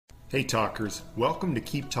Hey talkers, welcome to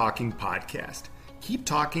Keep Talking Podcast. Keep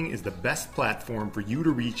Talking is the best platform for you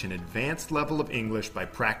to reach an advanced level of English by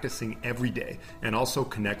practicing every day and also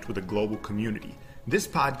connect with a global community. This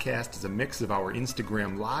podcast is a mix of our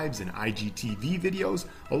Instagram lives and IGTV videos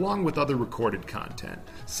along with other recorded content.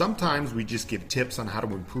 Sometimes we just give tips on how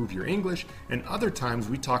to improve your English, and other times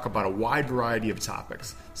we talk about a wide variety of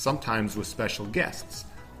topics, sometimes with special guests.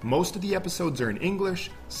 Most of the episodes are in English,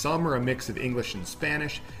 some are a mix of English and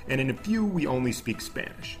Spanish, and in a few we only speak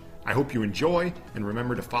Spanish. I hope you enjoy, and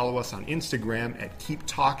remember to follow us on Instagram at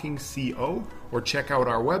KeepTalkingCO, or check out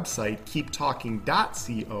our website,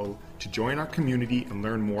 keeptalking.co, to join our community and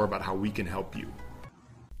learn more about how we can help you.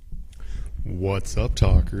 What's up,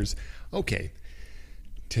 talkers? Okay,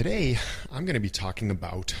 today I'm going to be talking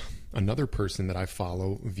about another person that I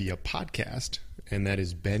follow via podcast, and that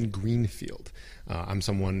is Ben Greenfield. I'm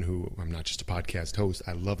someone who, I'm not just a podcast host,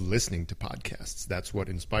 I love listening to podcasts. That's what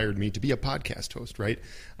inspired me to be a podcast host, right?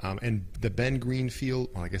 And the Ben Greenfield,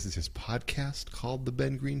 well, I guess it's his podcast called the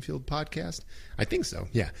Ben Greenfield Podcast? I think so,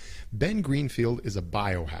 yeah. Ben Greenfield is a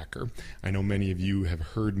biohacker. I know many of you have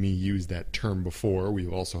heard me use that term before.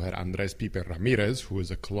 We've also had Andres Pipe Ramirez, who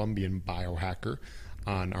is a Colombian biohacker,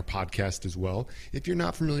 on our podcast as well. If you're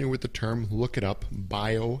not familiar with the term, look it up,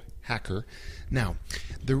 biohacker. Now,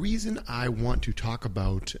 the reason I want to talk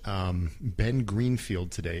about Ben Greenfield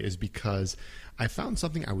today is because I found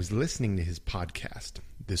something. I was listening to his podcast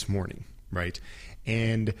this morning, right?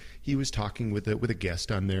 And he was talking with a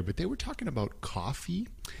guest on there, but they were talking about coffee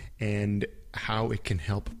and how it can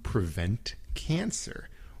help prevent cancer.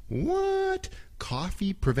 What?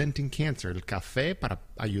 Coffee preventing cancer. El café para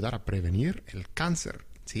ayudar a prevenir el cáncer.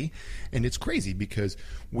 See? And it's crazy because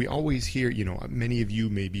we always hear, many of you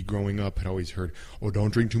maybe growing up had always heard, oh,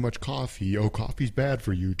 don't drink too much coffee. Oh, coffee's bad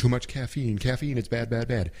for you. Too much caffeine. Caffeine is bad, bad,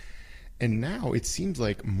 bad. And now it seems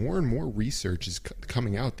like more and more research is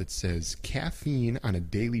coming out that says caffeine on a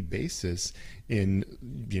daily basis in,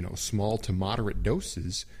 small to moderate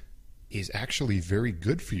doses is actually very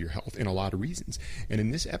good for your health in a lot of reasons. And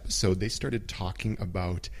in this episode, they started talking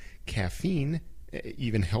about caffeine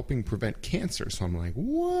even helping prevent cancer. So I'm like,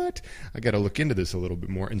 what? I got to look into this a little bit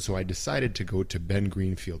more. And so I decided to go to Ben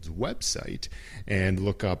Greenfield's website and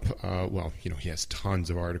look up, he has tons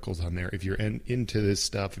of articles on there. If you're into this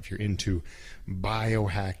stuff, if you're into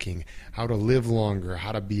biohacking, how to live longer,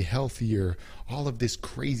 how to be healthier, all of this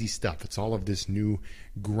crazy stuff. It's all of this new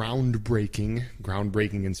groundbreaking.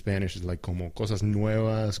 Groundbreaking in Spanish is like como cosas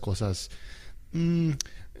nuevas, cosas...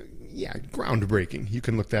 groundbreaking. You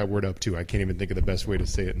can look that word up too. I can't even think of the best way to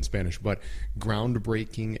say it in Spanish, but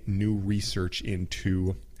groundbreaking new research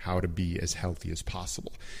into how to be as healthy as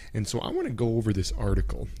possible. And so I want to go over this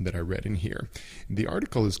article that I read in here. The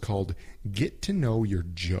article is called Get to Know Your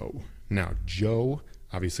Joe. Now, Joe,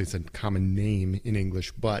 obviously it's a common name in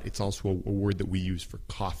English, but it's also a word that we use for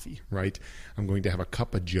coffee, right? I'm going to have a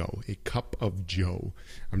cup of Joe, a cup of Joe.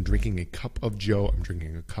 I'm drinking a cup of Joe. I'm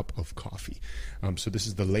drinking a cup of coffee. So this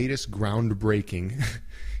is the latest groundbreaking,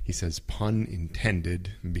 he says pun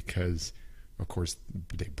intended, because of course,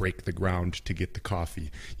 they break the ground to get the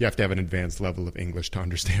coffee. You have to have an advanced level of English to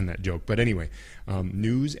understand that joke. But anyway,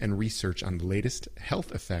 news and research on the latest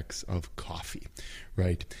health effects of coffee,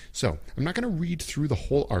 right? So I'm not going to read through the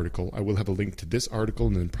whole article. I will have a link to this article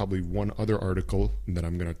and then probably one other article that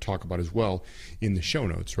I'm going to talk about as well in the show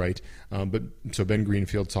notes, right? So Ben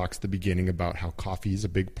Greenfield talks at the beginning about how coffee is a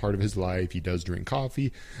big part of his life. He does drink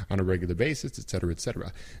coffee on a regular basis, et cetera, et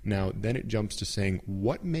cetera. Now, then it jumps to saying,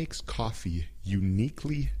 what makes coffee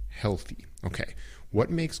uniquely healthy? Okay,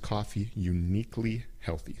 what makes coffee uniquely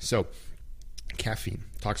healthy? So, caffeine.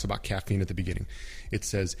 Talks about caffeine at the beginning. It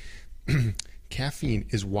says, caffeine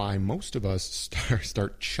is why most of us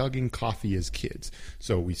start chugging coffee as kids.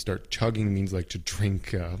 So we start chugging means like to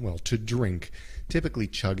drink, to drink. Typically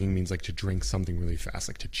chugging means like to drink something really fast,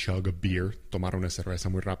 like to chug a beer, tomar una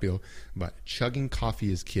cerveza muy rápido. But chugging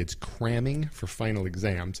coffee as kids, cramming for final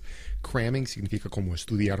exams. Cramming significa como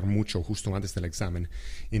estudiar mucho justo antes del examen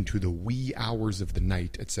into the wee hours of the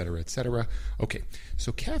night, etc., etc. Okay,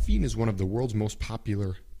 so caffeine is one of the world's most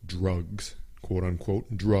popular drugs,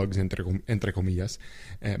 quote-unquote, drugs, entre comillas,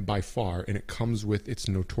 by far, and it comes with its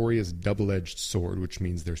notorious double-edged sword, which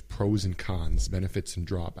means there's pros and cons, benefits and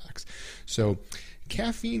drawbacks. So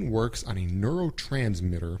caffeine works on a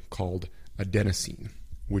neurotransmitter called adenosine,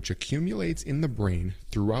 which accumulates in the brain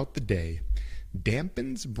throughout the day,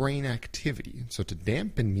 dampens brain activity. So to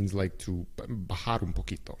dampen means like to bajar un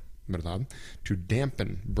poquito, ¿verdad? To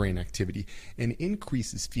dampen brain activity, and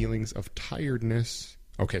increases feelings of tiredness,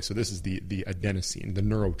 Okay, so this is the adenosine, the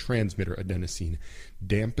neurotransmitter adenosine,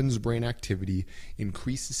 dampens brain activity,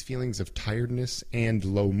 increases feelings of tiredness and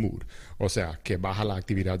low mood. O sea, que baja la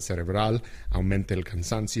actividad cerebral, aumenta el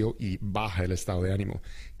cansancio y baja el estado de ánimo.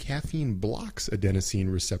 Caffeine blocks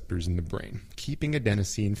adenosine receptors in the brain, keeping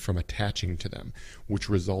adenosine from attaching to them, which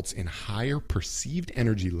results in higher perceived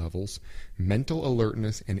energy levels, mental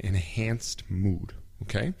alertness, and enhanced mood.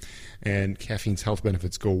 Okay? And caffeine's health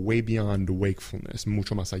benefits go way beyond wakefulness,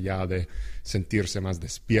 mucho más allá de sentirse más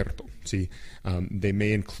despierto. See? They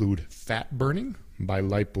may include fat burning by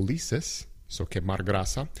lipolysis, so quemar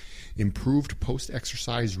grasa, improved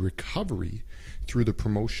post-exercise recovery through the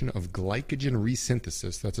promotion of glycogen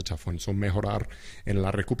resynthesis. That's a tough one. So mejorar en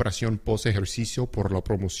la recuperación post-ejercicio por la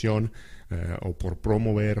promoción o por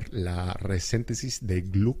promover la resíntesis de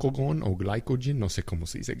glucagón o glycogen. No sé cómo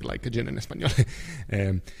se dice glycogen en español.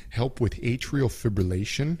 Help with atrial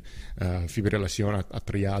fibrillation, fibrilación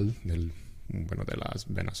atrial de las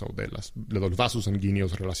venas o de los vasos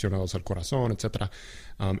sanguíneos relacionados al corazón, etc.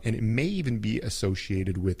 And it may even be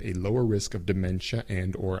associated with a lower risk of dementia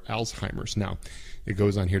and or Alzheimer's. Now, it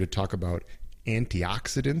goes on here to talk about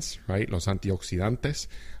antioxidants, right? Los antioxidantes.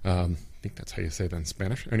 I think that's how you say that in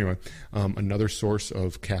Spanish. Anyway, another source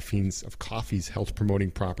of coffee's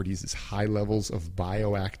health-promoting properties is high levels of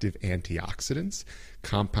bioactive antioxidants,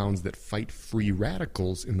 compounds that fight free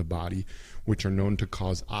radicals in the body, which are known to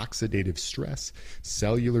cause oxidative stress,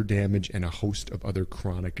 cellular damage, and a host of other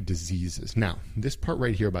chronic diseases. Now, this part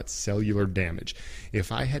right here about cellular damage,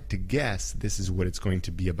 if I had to guess, this is what it's going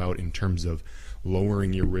to be about in terms of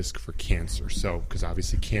lowering your risk for cancer. So, because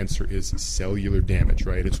obviously cancer is cellular damage,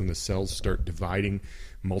 right? It's when the cells start dividing,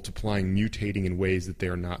 multiplying, mutating in ways that they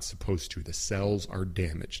are not supposed to. The cells are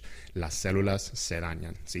damaged. Las células se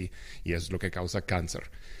dañan, ¿sí? Y es lo que causa cáncer.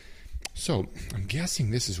 So, I'm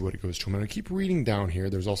guessing this is what it goes to. I'm going to keep reading down here.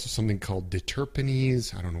 There's also something called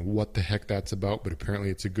diterpenes. I don't know what the heck that's about, but apparently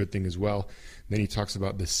it's a good thing as well. Then he talks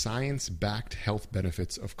about the science-backed health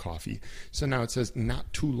benefits of coffee. So now it says,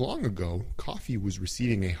 not too long ago, coffee was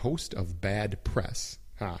receiving a host of bad press.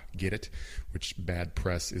 Get it? Which bad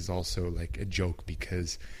press is also like a joke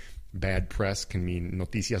because bad press can mean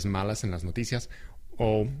noticias malas en las noticias.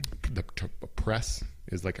 Oh, the press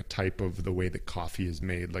is like a type of the way that coffee is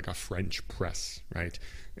made, like a French press, right?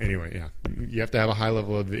 Anyway, yeah, you have to have a high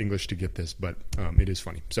level of English to get this, but it is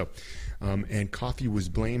funny. So, and coffee was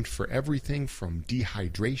blamed for everything from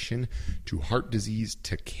dehydration to heart disease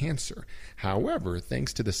to cancer. However,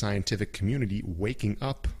 thanks to the scientific community waking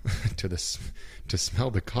up to smell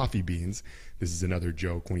the coffee beans, this is another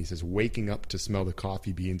joke when he says waking up to smell the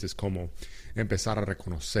coffee beans es como empezar a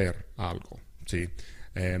reconocer algo. See,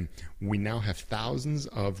 we now have thousands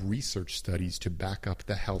of research studies to back up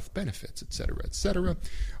the health benefits, et cetera, et cetera.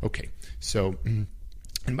 Okay, so,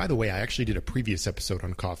 and by the way, I actually did a previous episode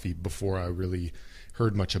on coffee before I really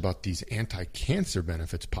heard much about these anti-cancer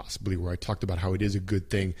benefits possibly, where I talked about how it is a good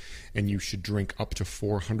thing and you should drink up to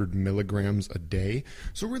 400 milligrams a day.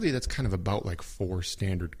 So really that's kind of about like 4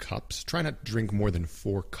 standard cups. Try not to drink more than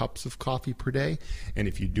 4 cups of coffee per day. And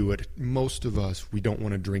if you do it, most of us, we don't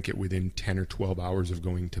want to drink it within 10 or 12 hours of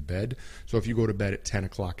going to bed. So if you go to bed at 10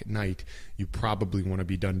 o'clock at night, you probably want to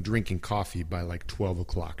be done drinking coffee by like 12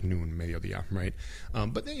 o'clock noon, mediodía, right?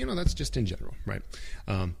 But then, that's just in general, right?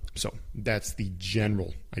 So that's the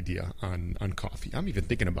general idea on coffee. I'm even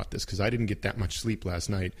thinking about this because I didn't get that much sleep last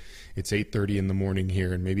night. It's 8:30 in the morning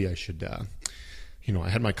here, and maybe I should, I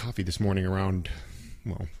had my coffee this morning around,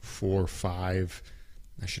 4 or 5.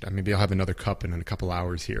 Maybe I'll have another cup in a couple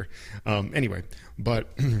hours here. Anyway, but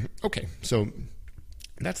okay, so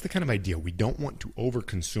that's the kind of idea. We don't want to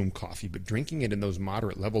overconsume coffee, but drinking it in those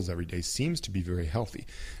moderate levels every day seems to be very healthy.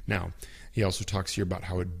 Now, he also talks here about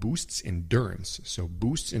how it boosts endurance. So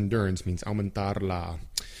boosts endurance means aumentar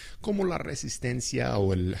como la resistencia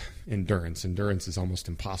o el endurance. Endurance is almost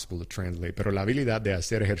impossible to translate, pero la habilidad de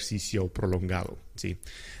hacer ejercicio prolongado. See?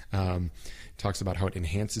 Talks about how it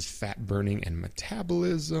enhances fat burning and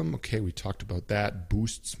metabolism. Okay, we talked about that.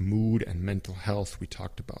 Boosts mood and mental health. We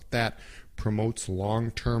talked about that. Promotes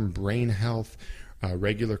long-term brain health.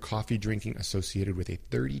 Regular coffee drinking associated with a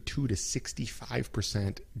 32 to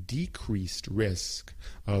 65% decreased risk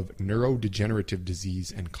of neurodegenerative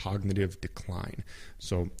disease and cognitive decline.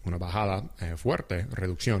 So, una bajada fuerte,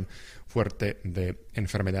 reducción fuerte de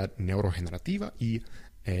enfermedad neurogenerativa y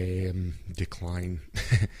decline.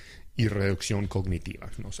 y reducción cognitiva.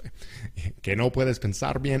 No sé. Que no puedes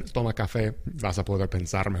pensar bien, toma café, vas a poder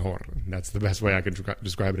pensar mejor. That's the best way I can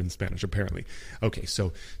describe it in Spanish, apparently. Okay,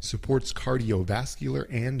 so supports cardiovascular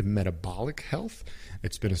and metabolic health.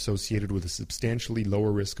 It's been associated with a substantially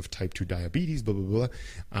lower risk of type 2 diabetes, blah, blah,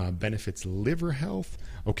 blah. Benefits liver health.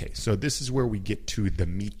 Okay, so this is where we get to the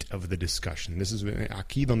meat of the discussion. This is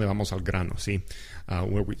aquí donde vamos al grano, see?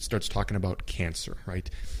 Where we starts talking about cancer, right?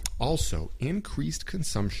 Also, increased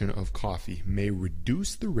consumption of coffee may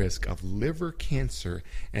reduce the risk of liver cancer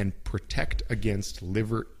and protect against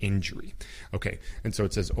liver injury. Okay, and so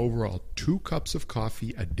it says overall 2 cups of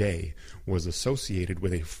coffee a day was associated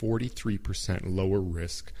with a 43% lower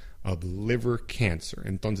risk of liver cancer.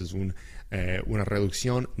 Entonces, una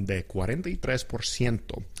reducción de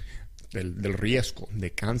 43% del riesgo de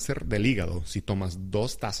cáncer del hígado si tomas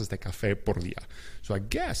 2 tazas de café por día. So I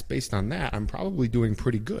guess based on that, I'm probably doing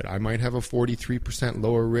pretty good. I might have a 43%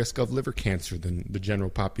 lower risk of liver cancer than the general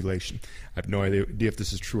population. I have no idea if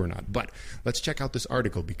this is true or not. But let's check out this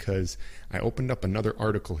article because I opened up another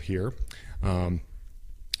article here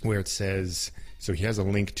where it says, so he has a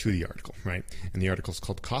link to the article, right? And the article is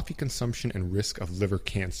called Coffee Consumption and Risk of Liver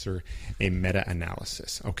Cancer, a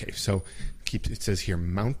Meta-Analysis. Okay, so it says here,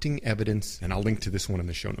 mounting evidence, and I'll link to this one in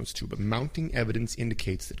the show notes too, but mounting evidence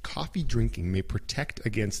indicates that coffee drinking may protect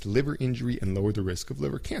against liver injury and lower the risk of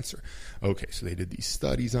liver cancer. Okay, so they did these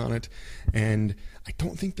studies on it, and I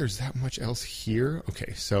don't think there's that much else here.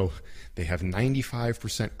 Okay, so they have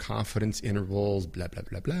 95% confidence intervals, blah, blah,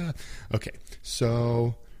 blah, blah. Okay,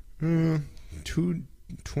 so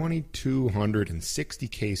 2,260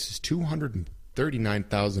 cases,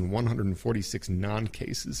 239,146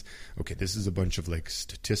 non-cases. Okay, this is a bunch of like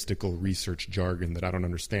statistical research jargon that I don't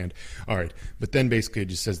understand. All right, but then basically it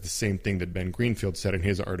just says the same thing that Ben Greenfield said in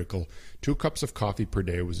his article. 2 cups of coffee per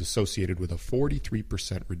day was associated with a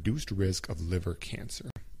 43% reduced risk of liver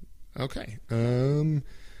cancer. Okay,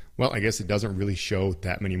 well, I guess it doesn't really show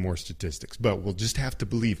that many more statistics, but we'll just have to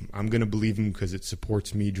believe him. I'm going to believe him because it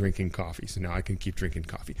supports me drinking coffee, so now I can keep drinking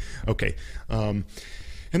coffee. Okay, and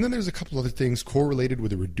then there's a couple other things correlated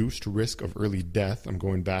with a reduced risk of early death. I'm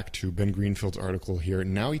going back to Ben Greenfield's article here.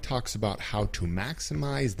 Now he talks about how to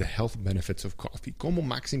maximize the health benefits of coffee. Cómo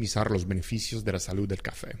maximizar los beneficios de la salud del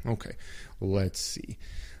café. Okay, let's see.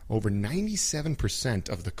 Over 97%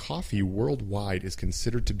 of the coffee worldwide is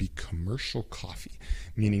considered to be commercial coffee,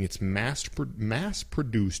 meaning it's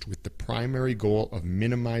mass-produced with the primary goal of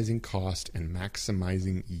minimizing cost and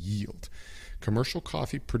maximizing yield. Commercial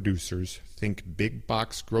coffee producers, think big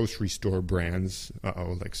box grocery store brands,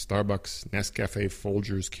 like Starbucks, Nescafe,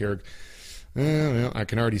 Folgers, Keurig. Well, I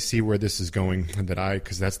can already see where this is going,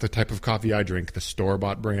 because that's the type of coffee I drink, the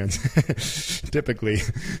store-bought brands, typically.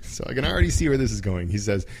 So I can already see where this is going. He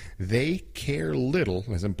says, they care little,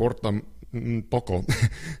 les importa poco,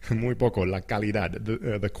 muy poco, la calidad,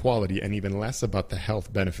 the quality, and even less about the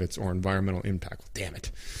health benefits or environmental impact. Well, damn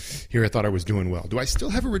it. Here I thought I was doing well. Do I still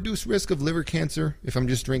have a reduced risk of liver cancer if I'm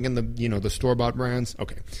just drinking the store-bought brands?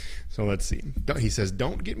 Okay, so let's see. He says,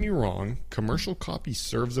 don't get me wrong, commercial coffee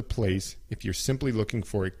serves a place if you're simply looking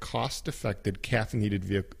for a cost-effective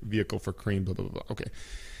caffeinated vehicle for cream, blah, blah, blah. Okay.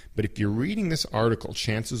 But if you're reading this article,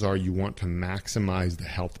 chances are you want to maximize the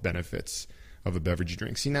health benefits of a beverage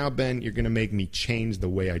drink. See, now, Ben, you're going to make me change the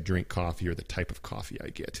way I drink coffee or the type of coffee I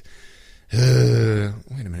get. Wait a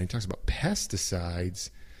minute. He talks about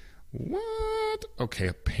pesticides. What? Okay,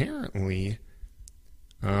 apparently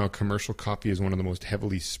commercial coffee is one of the most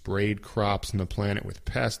heavily sprayed crops on the planet with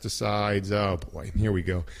pesticides. Oh, boy. Here we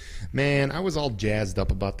go. Man, I was all jazzed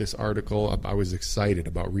up about this article. I was excited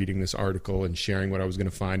about reading this article and sharing what I was going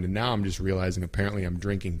to find, and now I'm just realizing apparently I'm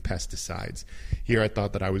drinking pesticides. Here I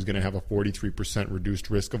thought that I was going to have a 43%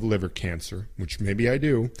 reduced risk of liver cancer, which maybe I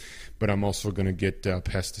do, but I'm also going to get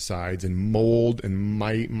pesticides and mold and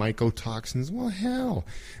mycotoxins. Well, hell.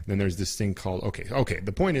 Then there's this thing called, okay,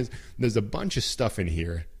 the point is there's a bunch of stuff in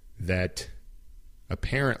here that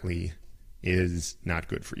apparently is not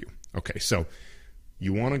good for you. Okay, so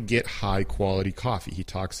you want to get high quality coffee. He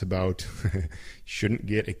talks about shouldn't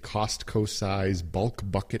get a Costco size bulk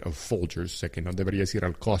bucket of Folgers. Sé que no deberías ir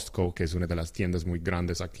al Costco, que es una de las tiendas muy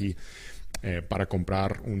grandes aquí, para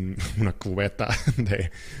comprar una cubeta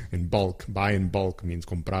in bulk. Buy in bulk means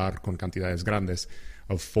comprar con cantidades grandes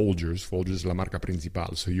of Folgers. Folgers es la marca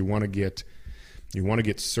principal. So you want to get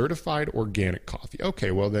certified organic coffee.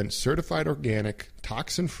 Okay, well then, certified organic,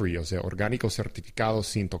 toxin-free, o sea, orgánico certificado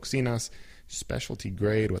sin toxinas, specialty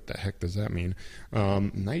grade, what the heck does that mean?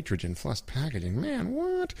 Nitrogen plus packaging, man,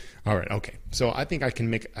 what? All right, okay. So I think I can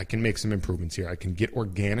make some improvements here. I can get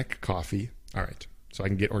organic coffee. All right, so I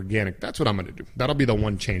can get organic. That's what I'm going to do. That'll be the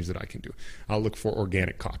one change that I can do. I'll look for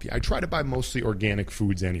organic coffee. I try to buy mostly organic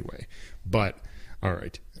foods anyway, but all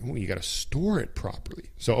right, well, you got to store it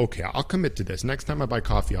properly. So, okay, I'll commit to this. Next time I buy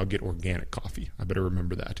coffee, I'll get organic coffee. I better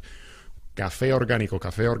remember that. Café orgánico,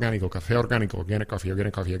 café orgánico, café orgánico, organic coffee,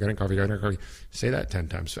 organic coffee, organic coffee, organic coffee. Say that 10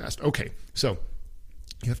 times fast. Okay, so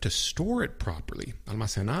you have to store it properly.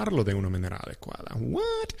 Almacenarlo de una manera adecuada.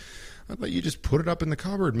 What? I thought you just put it up in the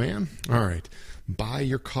cupboard, man. All right. Buy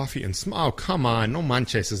your coffee in small... Oh, come on. No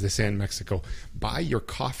manches, as they say in Mexico. Buy your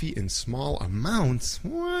coffee in small amounts?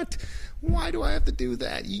 What? Why do I have to do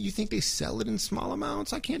that? You think they sell it in small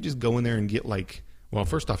amounts? I can't just go in there and get like... Well,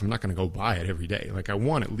 first off, I'm not going to go buy it every day. Like, I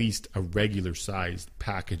want at least a regular-sized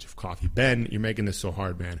package of coffee. Ben, you're making this so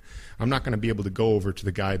hard, man. I'm not going to be able to go over to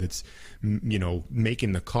the guy that's,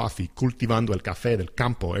 making the coffee, cultivando el café del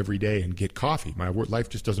campo every day and get coffee. My life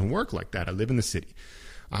just doesn't work like that. I live in the city.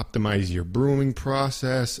 Optimize your brewing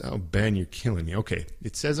process. Oh, Ben, you're killing me. Okay,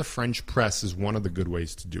 it says a French press is one of the good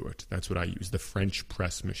ways to do it. That's what I use, the French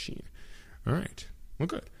press machine. All right, well,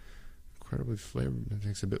 good. Incredibly flavored. It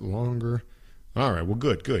takes a bit longer. All right, well,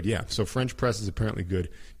 good, yeah. So French press is apparently good.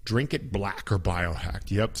 Drink it black or biohacked.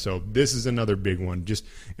 Yep, so this is another big one. Just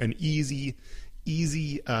an easy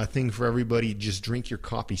thing for everybody. Just drink your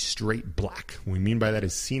coffee straight black. What we mean by that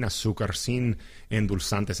is sin azúcar, sin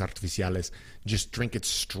endulzantes artificiales. Just drink it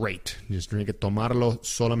straight. Just drink it, tomarlo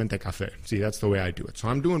solamente café. See, that's the way I do it. So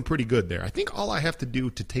I'm doing pretty good there. I think all I have to do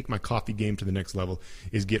to take my coffee game to the next level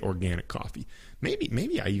is get organic coffee.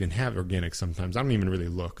 Maybe I even have organic sometimes. I don't even really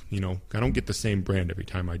look, I don't get the same brand every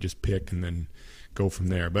time. I just pick and then go from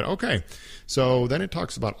there. But okay, so then it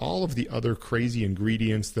talks about all of the other crazy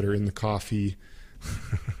ingredients that are in the coffee.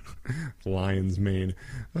 Lion's mane.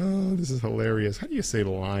 Oh, this is hilarious. How do you say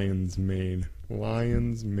lion's mane?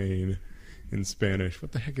 Lion's mane in Spanish.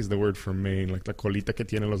 What the heck is the word for mane? Like la colita que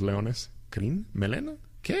tienen los leones? ¿Crin? ¿Melena?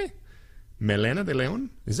 ¿Qué? ¿Melena de león?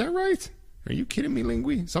 Is that right? Are you kidding me,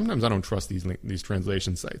 Lingui? Sometimes I don't trust these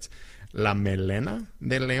translation sites. La melena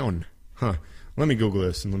de león. Huh. Let me Google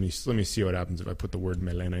this and let me see what happens if I put the word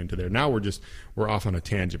melena into there. Now we're off on a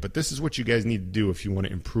tangent, but this is what you guys need to do if you want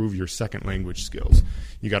to improve your second language skills.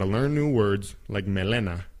 You got to learn new words like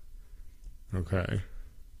melena. Okay.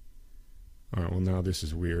 All right, well, now this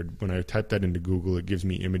is weird. When I type that into Google, it gives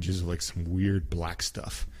me images of like some weird black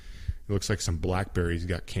stuff. It looks like some blackberries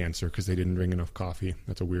got cancer because they didn't drink enough coffee.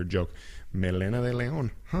 That's a weird joke. Melena de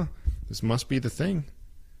león. Huh. This must be the thing.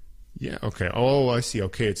 Yeah, okay. Oh, I see.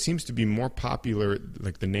 Okay, it seems to be more popular,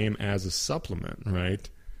 like the name as a supplement, right?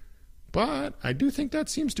 But I do think that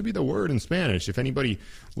seems to be the word in Spanish. If anybody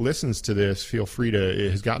listens to this, feel free to,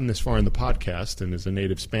 has gotten this far in the podcast and is a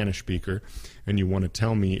native Spanish speaker, and you want to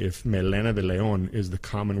tell me if melena de león is the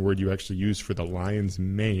common word you actually use for the lion's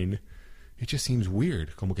mane. It just seems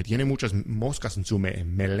weird. Como que tiene muchas moscas en su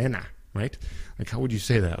melena, right? Like, how would you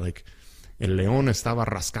say that? Like, el león estaba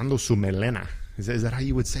rascando su melena. Is that how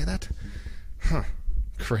you would say that? Huh.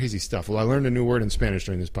 Crazy stuff. Well, I learned a new word in Spanish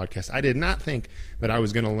during this podcast. I did not think that I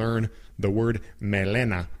was going to learn the word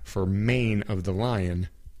melena for mane of the lion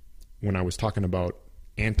when I was talking about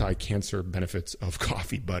anti-cancer benefits of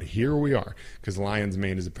coffee, but here we are, because lion's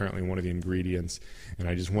mane is apparently one of the ingredients, and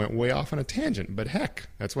I just went way off on a tangent, but heck,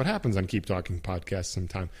 that's what happens on Keep Talking podcasts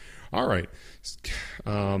sometime. All right.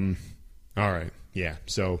 Yeah,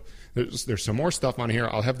 so there's some more stuff on here.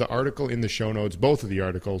 I'll have the article in the show notes, both of the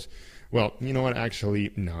articles. Well, you know what?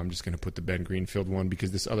 Actually, no, I'm just going to put the Ben Greenfield one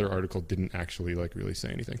because this other article didn't actually really say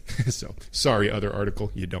anything. So, sorry, other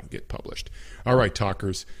article, you don't get published. All right,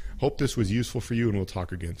 talkers. Hope this was useful for you, and we'll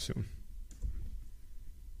talk again soon.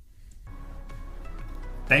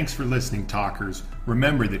 Thanks for listening, talkers.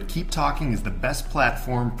 Remember that Keep Talking is the best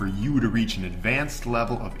platform for you to reach an advanced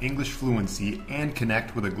level of English fluency and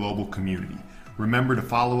connect with a global community. Remember to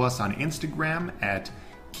follow us on Instagram at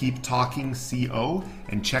KeepTalkingCO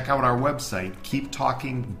and check out our website,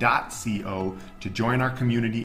 keeptalking.co, to join our community